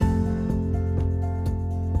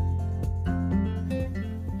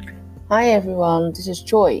Hi everyone, this is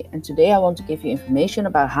Joy, and today I want to give you information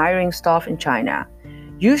about hiring staff in China.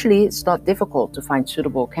 Usually, it's not difficult to find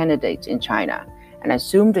suitable candidates in China, and I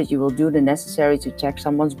assume that you will do the necessary to check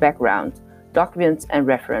someone's background, documents, and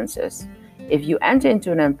references. If you enter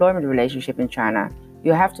into an employment relationship in China,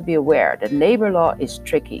 you have to be aware that labor law is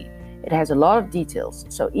tricky. It has a lot of details,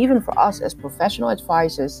 so even for us as professional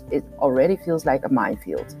advisors, it already feels like a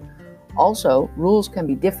minefield. Also, rules can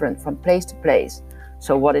be different from place to place.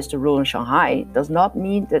 So what is the rule in Shanghai does not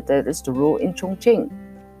mean that that is the rule in Chongqing.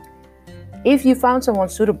 If you found someone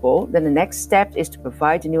suitable, then the next step is to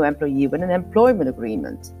provide the new employee with an employment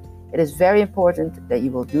agreement. It is very important that you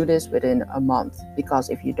will do this within a month, because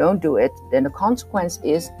if you don't do it, then the consequence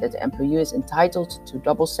is that the employee is entitled to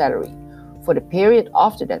double salary for the period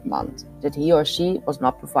after that month that he or she was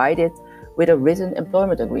not provided with a written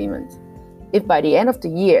employment agreement. If by the end of the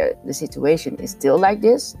year the situation is still like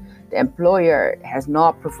this, the employer has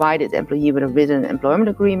not provided the employee with a written employment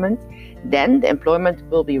agreement, then the employment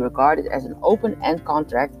will be regarded as an open-end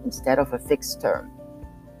contract instead of a fixed term.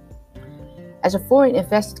 As a foreign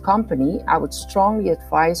invested company, I would strongly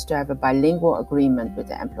advise to have a bilingual agreement with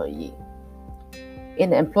the employee. In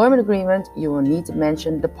the employment agreement, you will need to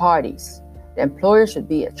mention the parties. The employer should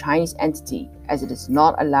be a Chinese entity, as it is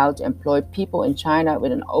not allowed to employ people in China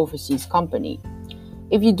with an overseas company.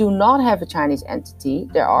 If you do not have a Chinese entity,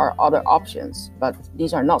 there are other options, but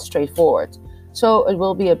these are not straightforward, so it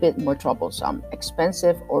will be a bit more troublesome,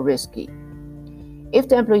 expensive, or risky. If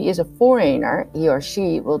the employee is a foreigner, he or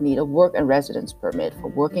she will need a work and residence permit for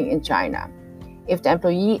working in China. If the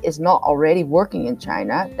employee is not already working in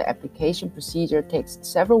China, the application procedure takes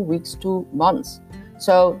several weeks to months,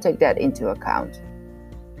 so take that into account.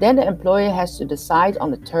 Then the employer has to decide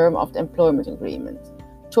on the term of the employment agreement.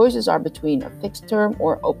 Choices are between a fixed term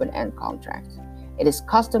or open-end contract. It is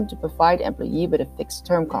custom to provide the employee with a fixed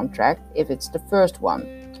term contract if it's the first one.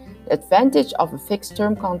 The advantage of a fixed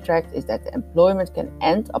term contract is that the employment can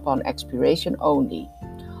end upon expiration only.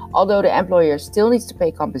 Although the employer still needs to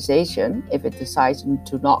pay compensation if it decides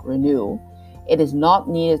to not renew, it is not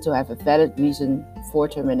needed to have a valid reason for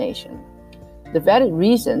termination. The valid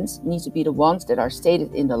reasons need to be the ones that are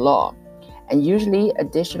stated in the law, and usually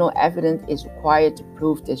additional evidence is required to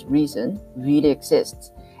prove this reason really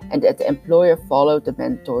exists and that the employer followed the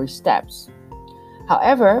mandatory steps.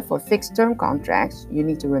 However, for fixed-term contracts, you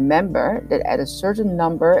need to remember that at a certain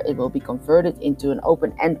number it will be converted into an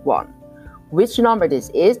open-end one. Which number this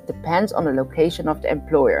is depends on the location of the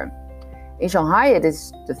employer. In Shanghai, it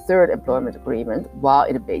is the third employment agreement, while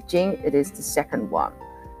in Beijing, it is the second one.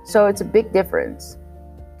 So it's a big difference.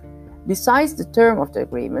 Besides the term of the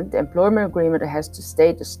agreement, the employment agreement has to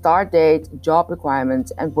state the start date, job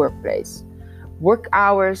requirements, and workplace, work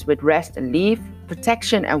hours with rest and leave,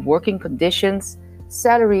 protection and working conditions,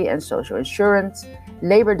 salary and social insurance,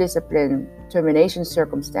 labor discipline, termination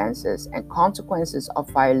circumstances, and consequences of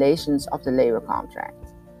violations of the labor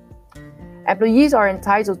contract. Employees are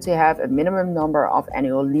entitled to have a minimum number of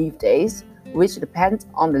annual leave days, which depend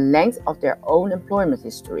on the length of their own employment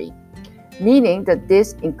history, meaning that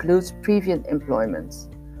this includes previous employments.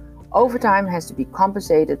 Overtime has to be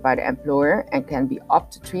compensated by the employer and can be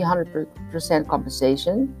up to 300%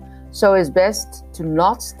 compensation, so it's best to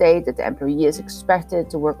not state that the employee is expected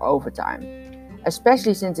to work overtime,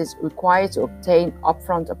 especially since it's required to obtain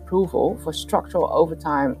upfront approval for structural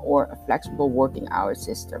overtime or a flexible working hours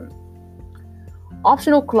system.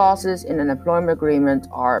 Optional clauses in an employment agreement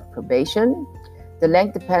are probation. The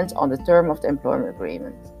length depends on the term of the employment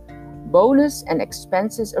agreement. Bonus and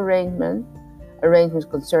expenses arrangements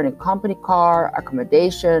concerning company car,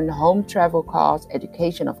 accommodation, home travel costs,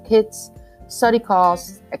 education of kids, study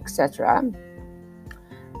costs, etc.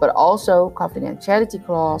 But also confidentiality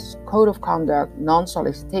clause, code of conduct,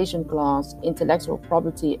 non-solicitation clause, intellectual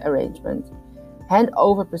property arrangement,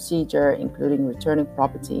 handover procedure, including returning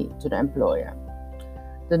property to the employer.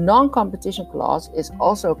 The non-competition clause is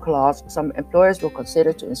also a clause some employers will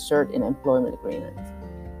consider to insert in an employment agreement.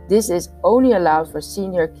 This is only allowed for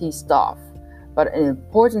senior key staff, but an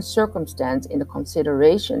important circumstance in the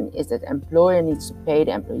consideration is that the employer needs to pay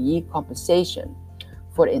the employee compensation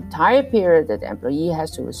for the entire period that the employee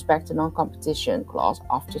has to respect the non-competition clause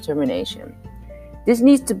after termination. This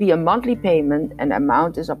needs to be a monthly payment, and the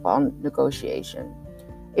amount is upon negotiation.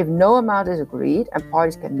 If no amount is agreed and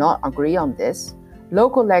parties cannot agree on this,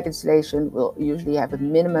 local legislation will usually have a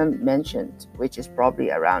minimum mentioned, which is probably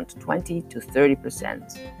around 20 to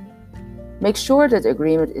 30%. Make sure that the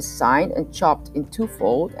agreement is signed and chopped in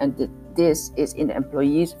twofold and that this is in the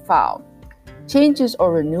employee's file. Changes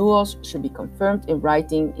or renewals should be confirmed in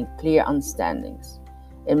writing in clear understandings.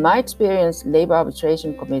 In my experience, labor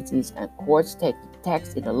arbitration committees and courts take the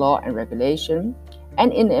text in the law and regulation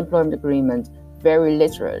and in the employment agreement very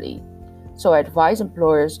literally. So I advise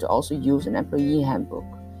employers to also use an employee handbook.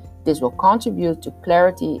 This will contribute to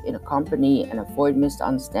clarity in a company and avoid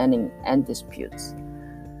misunderstanding and disputes.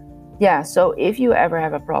 Yeah, so if you ever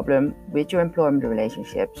have a problem with your employment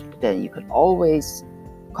relationships, then you can always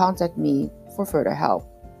contact me for further help.